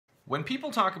When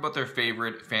people talk about their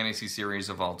favorite fantasy series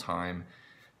of all time,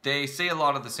 they say a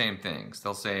lot of the same things.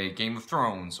 They'll say Game of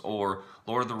Thrones, or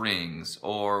Lord of the Rings,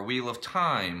 or Wheel of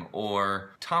Time,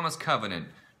 or Thomas Covenant,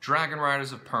 Dragon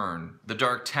Riders of Pern, The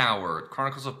Dark Tower,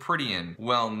 Chronicles of Prydian.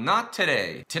 Well, not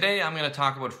today. Today I'm going to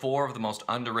talk about 4 of the most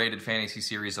underrated fantasy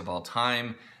series of all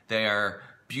time. They are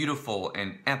beautiful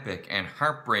and epic and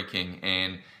heartbreaking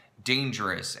and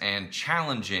dangerous and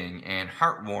challenging and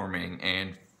heartwarming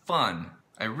and fun.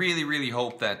 I really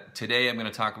hope that today I'm going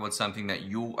to talk about something that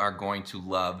you are going to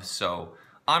love, so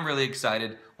I'm really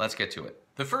excited. Let's get to it.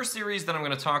 The first series that I'm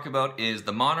going to talk about is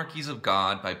The Monarchies of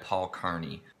God by Paul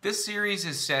Kearney. This series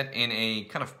is set in a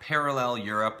kind of parallel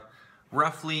Europe,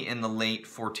 roughly in the late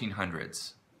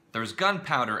 1400s. There's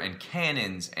gunpowder and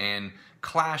cannons and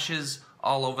clashes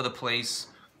all over the place.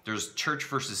 There's church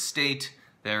versus state,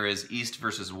 there is east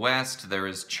versus west, there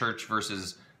is church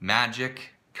versus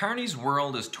magic. Kearney's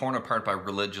world is torn apart by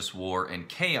religious war and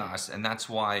chaos, and that's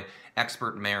why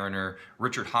expert mariner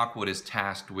Richard Hawkwood is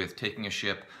tasked with taking a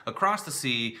ship across the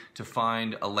sea to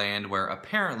find a land where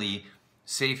apparently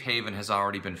safe haven has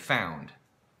already been found.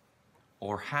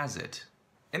 Or has it?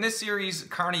 In this series,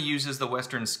 Kearney uses the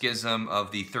Western Schism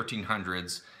of the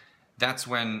 1300s. That's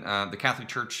when the Catholic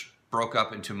Church broke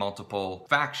up into multiple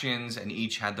factions and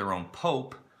each had their own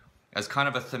pope, as kind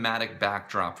of a thematic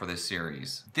backdrop for this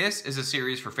series. This is a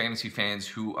series for fantasy fans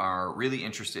who are really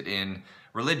interested in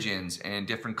religions and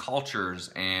different cultures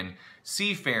and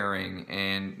seafaring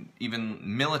and even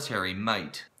military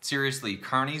might. Seriously,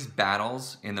 Kearney's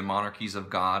battles in the Monarchies of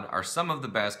God are some of the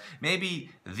best,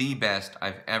 maybe the best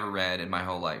I've ever read in my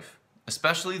whole life.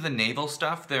 Especially the naval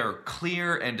stuff, they're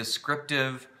clear and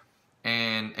descriptive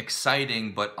and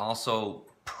exciting, but also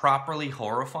properly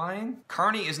horrifying.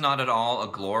 Kearney is not at all a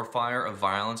glorifier of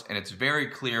violence, and it's very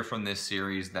clear from this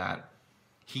series that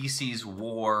he sees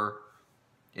war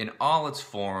in all its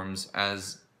forms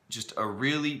as just a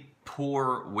really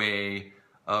poor way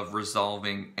of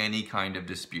resolving any kind of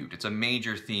dispute. It's a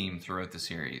major theme throughout the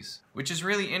series, which is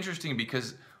really interesting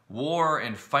because war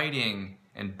and fighting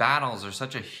and battles are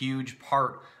such a huge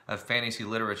part of fantasy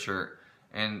literature.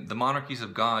 And the Monarchies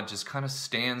of God just kind of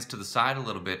stands to the side a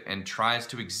little bit and tries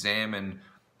to examine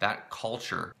that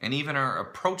culture and even our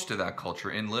approach to that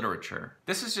culture in literature.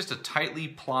 This is just a tightly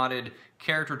plotted,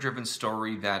 character-driven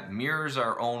story that mirrors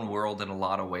our own world in a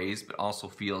lot of ways, but also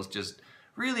feels just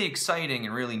really exciting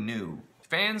and really new.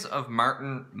 Fans of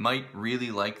Martin might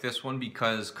really like this one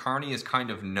because Kearney is kind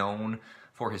of known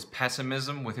for his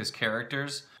pessimism with his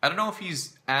characters. I don't know if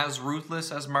he's as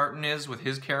ruthless as Martin is with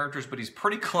his characters, but he's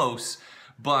pretty close.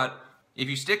 But if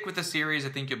you stick with the series, I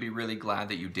think you'll be really glad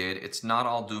that you did. It's not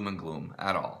all doom and gloom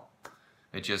at all.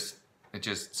 It just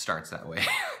starts that way.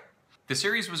 The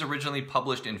series was originally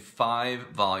published in 5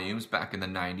 volumes back in the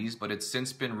 90s, but it's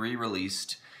since been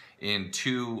re-released in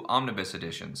 2 omnibus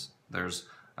editions. There's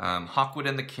Hawkwood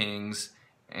and the Kings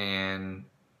and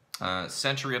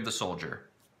Century of the Soldier.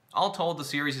 All told, the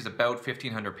series is about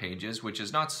 1,500 pages, which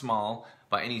is not small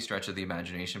by any stretch of the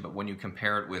imagination, but when you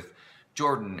compare it with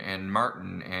Jordan and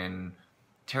Martin and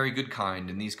Terry Goodkind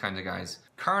and these kinds of guys,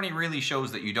 Kearney really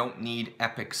shows that you don't need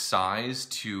epic size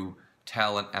to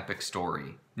tell an epic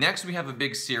story. Next, we have a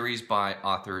big series by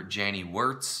author Janny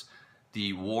Wurts,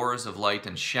 The Wars of Light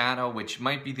and Shadow, which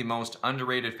might be the most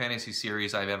underrated fantasy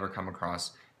series I've ever come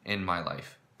across in my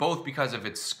life. Both because of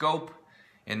its scope,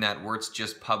 in that Wurts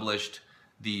just published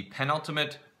the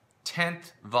penultimate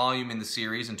 10th volume in the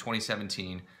series in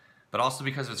 2017, but also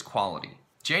because of its quality.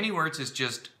 Janny Wurts is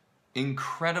just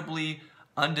incredibly,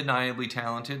 undeniably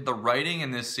talented. The writing in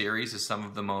this series is some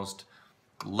of the most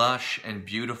lush and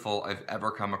beautiful I've ever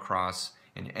come across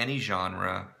in any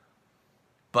genre,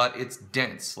 but it's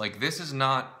dense. Like, this is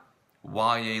not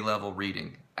YA level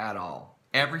reading at all.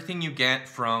 Everything you get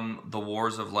from The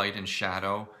Wars of Light and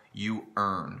Shadow, you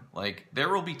earn. Like, there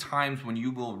will be times when you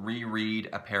will reread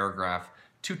a paragraph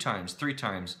 2 times, 3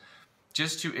 times,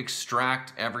 just to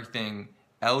extract everything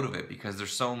out of it because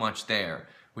there's so much there,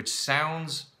 which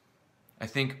sounds, I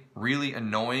think, really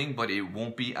annoying, but it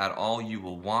won't be at all. You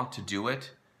will want to do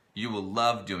it. You will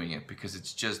love doing it because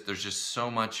there's just so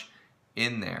much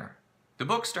in there. The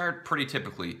books start pretty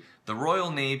typically. The Royal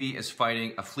Navy is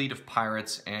fighting a fleet of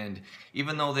pirates, and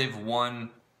even though they've won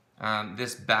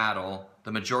this battle,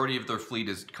 the majority of their fleet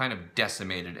is kind of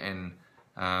decimated, and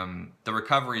the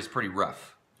recovery is pretty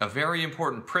rough. A very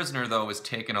important prisoner, though, is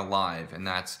taken alive, and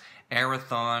that's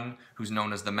Arathon, who's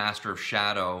known as the Master of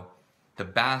Shadow, the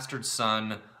bastard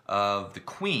son of the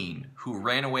Queen, who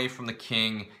ran away from the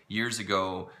king years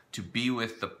ago to be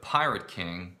with the Pirate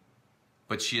King,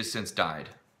 but she has since died.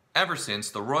 Ever since,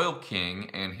 the Royal King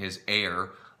and his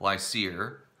heir,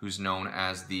 Lycere, who's known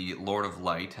as the Lord of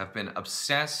Light, have been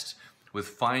obsessed with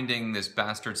finding this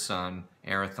bastard son,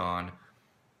 Arathon,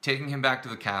 taking him back to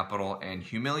the capital, and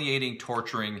humiliating,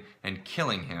 torturing, and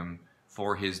killing him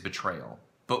for his betrayal.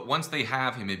 But once they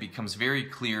have him, it becomes very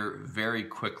clear very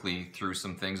quickly through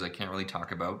some things I can't really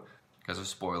talk about because of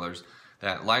spoilers,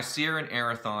 that Lysair and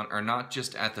Arathon are not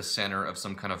just at the center of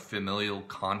some kind of familial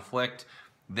conflict.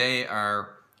 They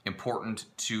are important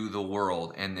to the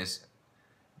world and this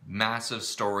massive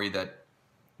story that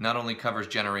not only covers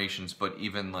generations, but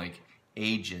even like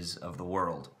ages of the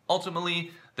world.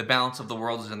 Ultimately, the balance of the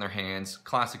world is in their hands,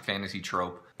 classic fantasy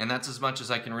trope, and that's as much as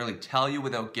I can really tell you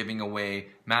without giving away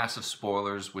massive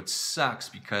spoilers, which sucks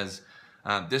because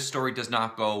this story does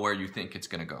not go where you think it's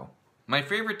going to go. My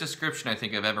favorite description I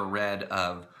think I've ever read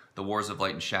of the Wars of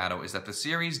Light and Shadow is that the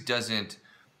series doesn't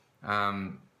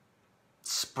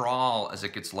sprawl as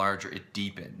it gets larger, it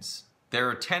deepens. There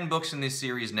are 10 books in this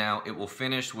series now. It will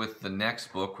finish with the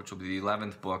next book, which will be the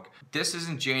 11th book. This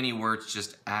isn't Janny Wurts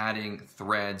just adding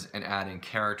threads and adding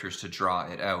characters to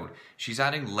draw it out. She's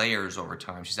adding layers over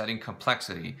time. She's adding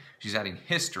complexity. She's adding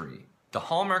history. The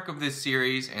hallmark of this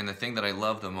series, and the thing that I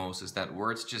love the most, is that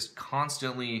Wurts just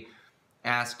constantly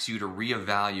asks you to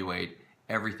reevaluate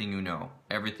everything you know,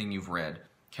 everything you've read.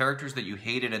 Characters that you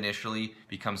hated initially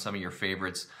become some of your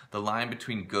favorites. The line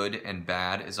between good and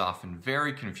bad is often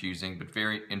very confusing, but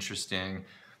very interesting.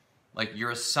 Like,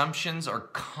 your assumptions are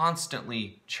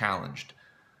constantly challenged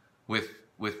with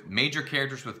major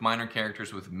characters, with minor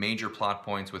characters, with major plot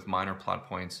points, with minor plot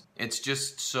points. It's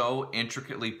just so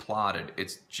intricately plotted.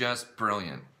 It's just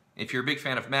brilliant. If you're a big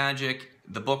fan of magic,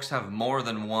 the books have more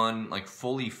than one like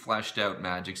fully fleshed out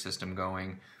magic system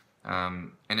going.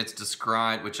 And it's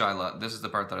described, which I love, this is the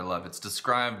part that I love, it's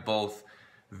described both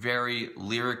very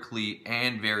lyrically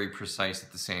and very precise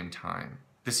at the same time.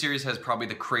 This series has probably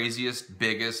the craziest,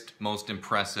 biggest, most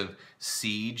impressive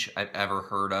siege I've ever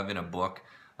heard of in a book.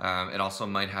 It also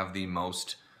might have the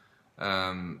most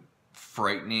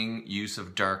frightening use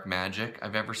of dark magic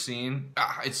I've ever seen.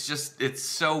 It's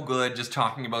so good. Just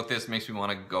talking about this makes me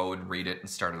want to go and read it and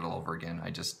start it all over again.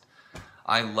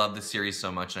 I love the series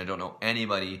so much, and I don't know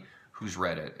anybody who's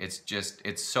read it.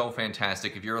 It's so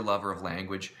fantastic. If you're a lover of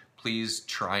language, please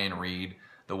try and read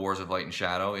The Wars of Light and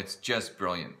Shadow. It's just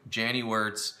brilliant. Janny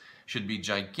Wurts should be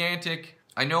gigantic.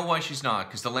 I know why she's not,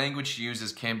 because the language she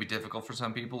uses can be difficult for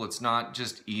some people. It's not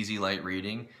just easy, light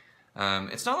reading.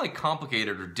 It's not like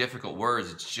complicated or difficult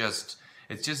words. It's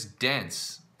just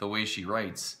dense the way she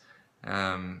writes.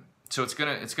 So it's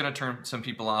gonna turn some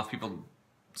people off.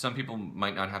 Some people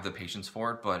might not have the patience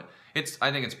for it, but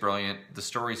I think it's brilliant. The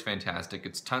story's fantastic.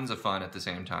 It's tons of fun at the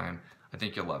same time. I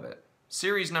think you'll love it.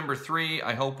 Series number 3,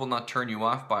 I hope will not turn you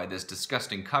off by this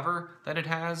disgusting cover that it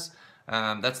has.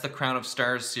 That's the Crown of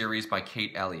Stars series by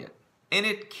Kate Elliot. In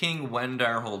it, King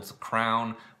Wendar holds the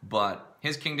crown, but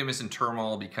his kingdom is in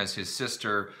turmoil because his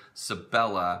sister,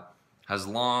 Sabella, has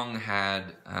long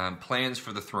had plans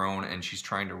for the throne, and she's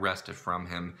trying to wrest it from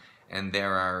him, and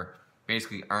there are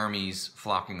basically armies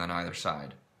flocking on either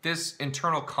side. This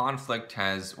internal conflict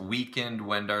has weakened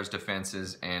Wendar's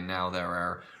defenses, and now there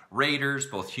are raiders,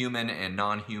 both human and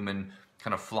non-human,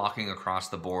 kind of flocking across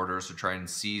the borders to try and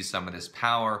seize some of this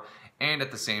power, and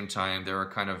at the same time there are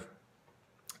kind of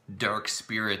dark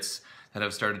spirits that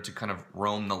have started to kind of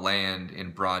roam the land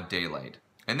in broad daylight.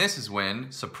 And this is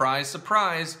when, surprise,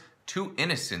 surprise, 2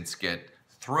 innocents get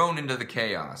thrown into the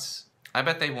chaos. I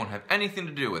bet they won't have anything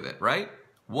to do with it, right?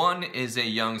 One is a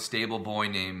young stable boy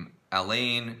named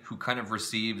Elaine, who kind of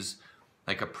receives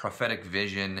like a prophetic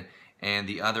vision, and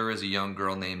the other is a young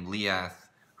girl named Leath,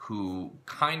 who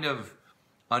kind of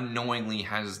unknowingly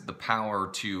has the power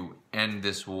to end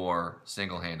this war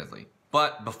single-handedly.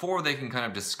 But before they can kind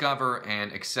of discover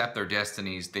and accept their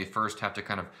destinies, they first have to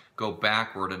kind of go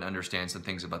backward and understand some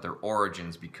things about their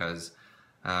origins, because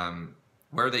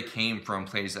where they came from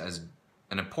plays as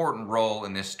an important role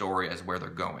in this story as where they're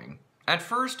going. At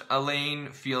first,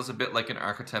 Elaine feels a bit like an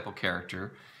archetypal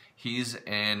character. He's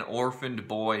an orphaned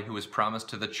boy who was promised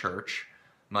to the church,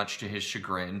 much to his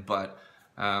chagrin, but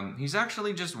he's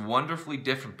actually just wonderfully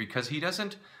different because he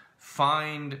doesn't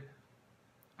find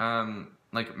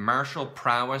like martial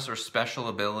prowess or special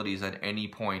abilities at any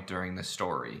point during the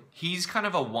story. He's kind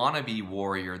of a wannabe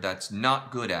warrior that's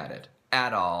not good at it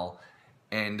at all,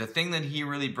 and the thing that he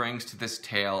really brings to this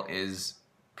tale is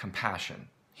compassion.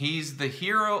 He's the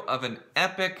hero of an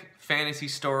epic fantasy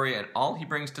story, and all he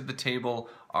brings to the table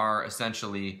are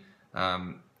essentially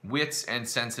wits and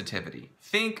sensitivity.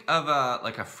 Think of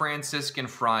like a Franciscan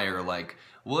friar like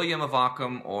William of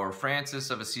Ockham or Francis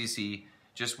of Assisi,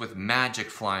 just with magic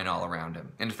flying all around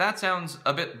him. And if that sounds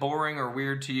a bit boring or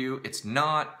weird to you, it's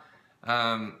not.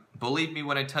 Believe me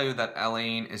when I tell you that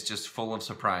Elaine is just full of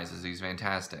surprises. He's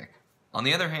fantastic. On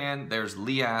the other hand, there's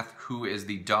Leath, who is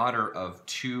the daughter of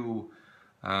two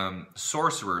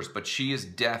sorcerers, but she is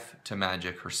deaf to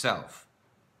magic herself.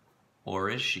 Or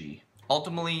is she?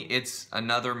 Ultimately, it's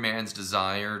another man's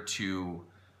desire to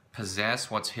possess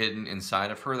what's hidden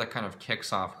inside of her that kind of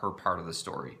kicks off her part of the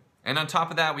story. And on top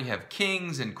of that, we have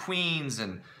kings and queens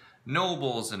and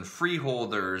nobles and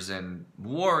freeholders and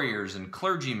warriors and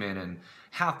clergymen and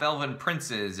half-elven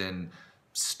princes and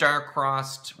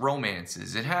star-crossed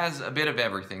romances. It has a bit of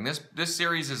everything. This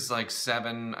series is like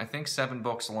seven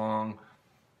books long.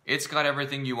 It's got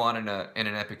everything you want in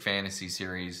an epic fantasy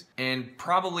series. And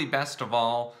probably best of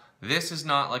all, this is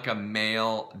not like a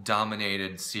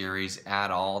male-dominated series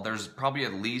at all. There's probably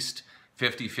at least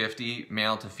 50-50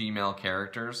 male to female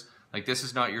characters. Like, this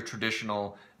is not your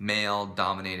traditional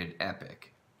male-dominated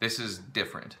epic. This is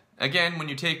different. Again, when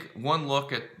you take one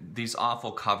look at these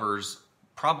awful covers,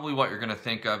 probably what you're going to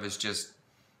think of is just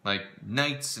like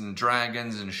knights and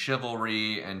dragons and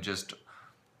chivalry and just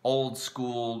old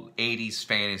school 80s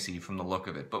fantasy from the look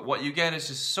of it. But what you get is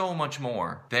just so much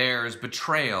more. There's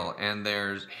betrayal, and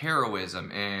there's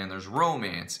heroism, and there's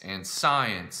romance, and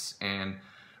science, and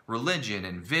religion,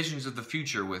 and visions of the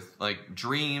future with like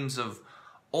dreams of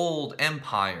old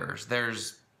empires.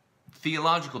 There's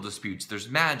theological disputes, there's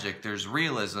magic, there's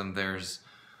realism, there's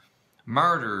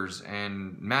martyrs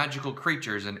and magical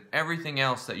creatures and everything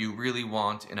else that you really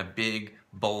want in a big,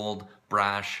 bold,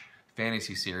 brash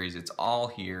fantasy series. It's all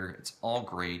here. It's all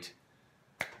great.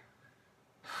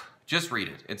 Just read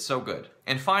it. It's so good.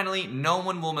 And finally, no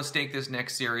one will mistake this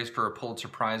next series for a Pulitzer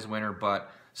Prize winner,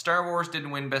 but Star Wars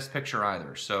didn't win Best Picture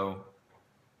either, so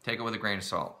take it with a grain of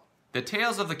salt. The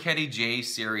Tales of the Ketty Jay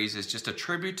series is just a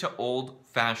tribute to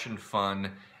old-fashioned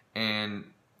fun, and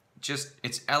just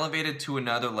it's elevated to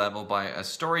another level by a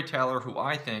storyteller who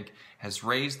I think has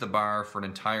raised the bar for an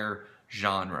entire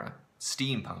genre,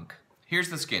 steampunk. Here's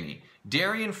the skinny.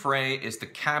 Darian Frey is the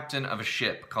captain of a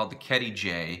ship called the Ketty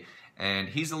Jay, and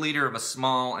he's the leader of a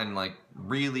small and like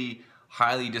really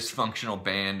highly dysfunctional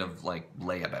band of like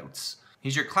layabouts.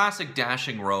 He's your classic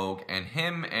dashing rogue, and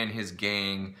him and his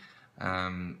gang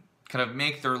kind of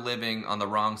make their living on the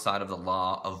wrong side of the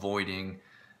law, avoiding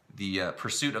the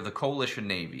pursuit of the coalition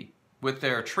navy. With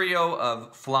their trio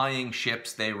of flying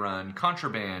ships, they run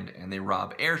contraband and they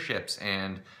rob airships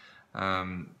and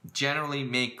generally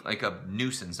make like a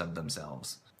nuisance of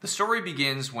themselves. The story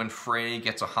begins when Frey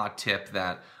gets a hot tip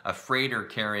that a freighter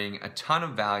carrying a ton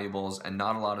of valuables and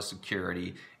not a lot of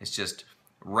security is just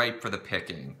ripe for the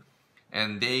picking.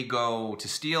 And they go to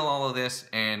steal all of this,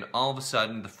 and all of a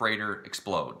sudden the freighter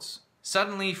explodes.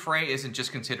 Suddenly Frey isn't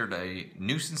just considered a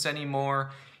nuisance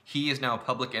anymore. He is now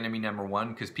public enemy #1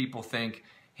 because people think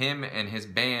him and his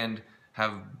band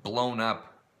have blown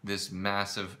up this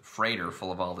massive freighter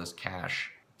full of all this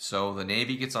cash. So the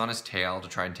Navy gets on his tail to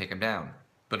try and take him down.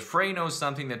 But Frey knows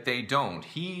something that they don't.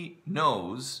 He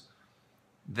knows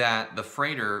that the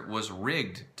freighter was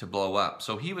rigged to blow up.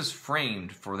 So he was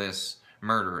framed for this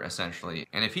murder, essentially.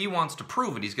 And if he wants to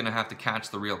prove it, he's going to have to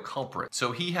catch the real culprit.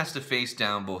 So he has to face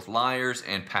down both liars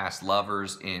and past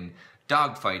lovers in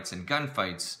dogfights and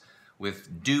gunfights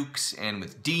with dukes and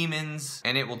with demons.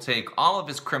 And it will take all of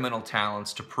his criminal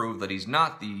talents to prove that he's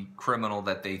not the criminal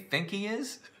that they think he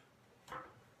is.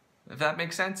 If that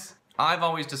makes sense? I've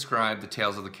always described the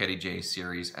Tales of the Ketty Jay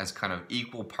series as kind of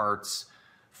equal parts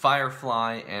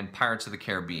Firefly and Pirates of the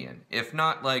Caribbean. If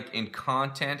not like in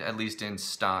content, at least in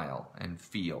style and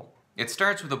feel. It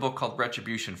starts with a book called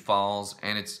Retribution Falls,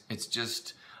 and it's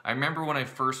just, I remember when I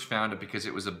first found it because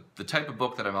it was the type of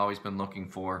book that I've always been looking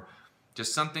for.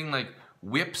 Just something like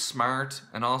whip smart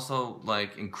and also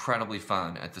like incredibly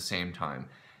fun at the same time.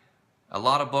 A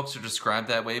lot of books are described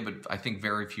that way, but I think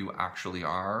very few actually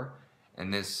are,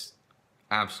 and this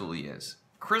absolutely is.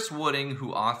 Chris Wooding,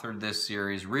 who authored this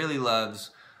series, really loves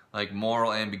like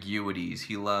moral ambiguities.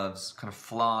 He loves kind of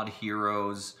flawed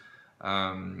heroes,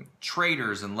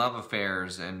 traitors and love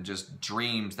affairs, and just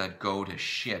dreams that go to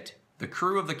shit. The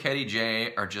crew of the Ketty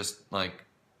Jay are just like,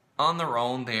 on their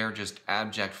own, they are just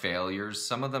abject failures.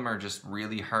 Some of them are just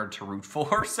really hard to root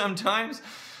for sometimes.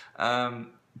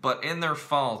 But in their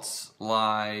faults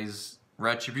lies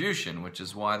retribution, which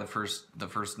is why the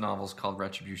first novel is called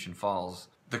Retribution Falls.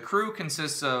 The crew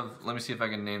consists of, let me see if I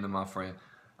can name them off for you,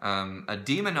 a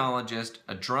demonologist,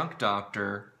 a drunk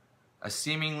doctor, a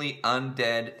seemingly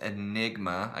undead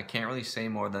enigma. I can't really say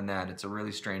more than that. It's a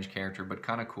really strange character, but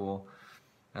kind of cool.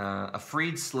 A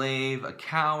freed slave, a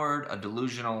coward, a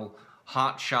delusional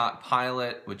hotshot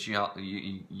pilot, which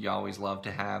you always love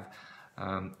to have,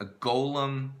 a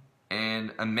golem,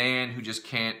 and a man who just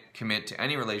can't commit to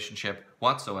any relationship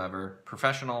whatsoever,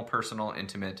 professional, personal,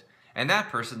 intimate, and that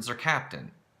person's their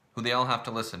captain, who they all have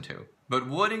to listen to. But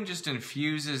Wooding just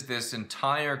infuses this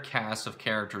entire cast of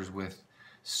characters with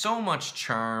so much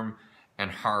charm and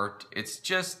heart. It's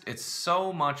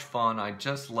so much fun. I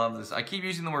just love this. I keep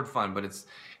using the word fun, but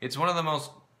it's one of the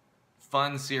most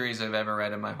fun series I've ever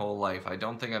read in my whole life. I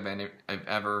don't think I've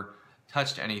ever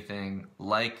touched anything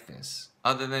like this,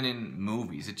 other than in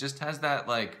movies. It just has that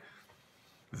like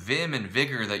vim and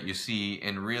vigor that you see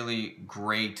in really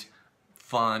great,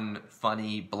 fun,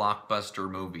 funny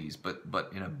blockbuster movies, but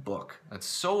in a book. That's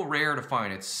so rare to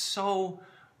find. It's so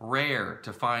rare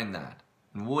to find that.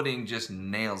 And Wooding just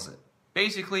nails it.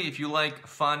 Basically, if you like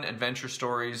fun adventure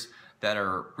stories that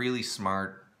are really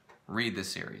smart, read this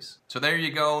series. So there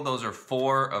you go. Those are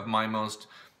 4 of my most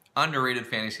underrated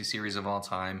fantasy series of all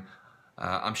time.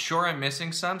 I'm sure I'm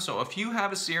missing some, so if you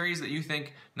have a series that you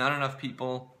think not enough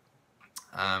people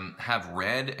have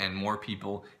read and more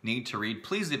people need to read,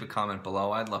 please leave a comment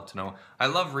below. I'd love to know. I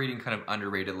love reading kind of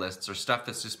underrated lists or stuff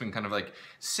that's just been kind of like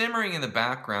simmering in the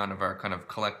background of our kind of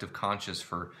collective conscious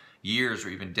for years or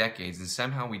even decades, and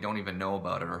somehow we don't even know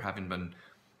about it or haven't been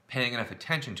paying enough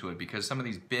attention to it, because some of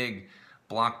these big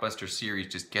blockbuster series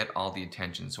just get all the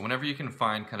attention. So whenever you can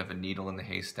find kind of a needle in the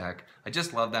haystack, I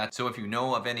just love that. So if you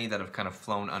know of any that have kind of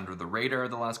flown under the radar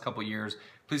the last couple years,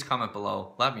 please comment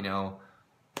below, let me know.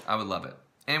 I would love it.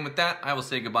 And with that, I will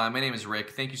say goodbye. My name is Rick.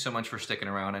 Thank you so much for sticking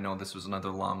around. I know this was another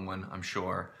long one, I'm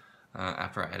sure.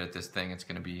 After I edit this thing, it's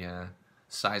going to be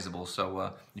sizable.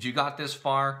 So if you got this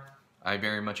far, I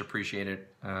very much appreciate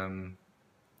it.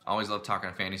 Always love talking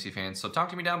to fantasy fans. So talk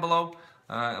to me down below,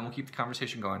 and we'll keep the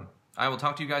conversation going. I will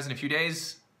talk to you guys in a few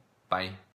days. Bye.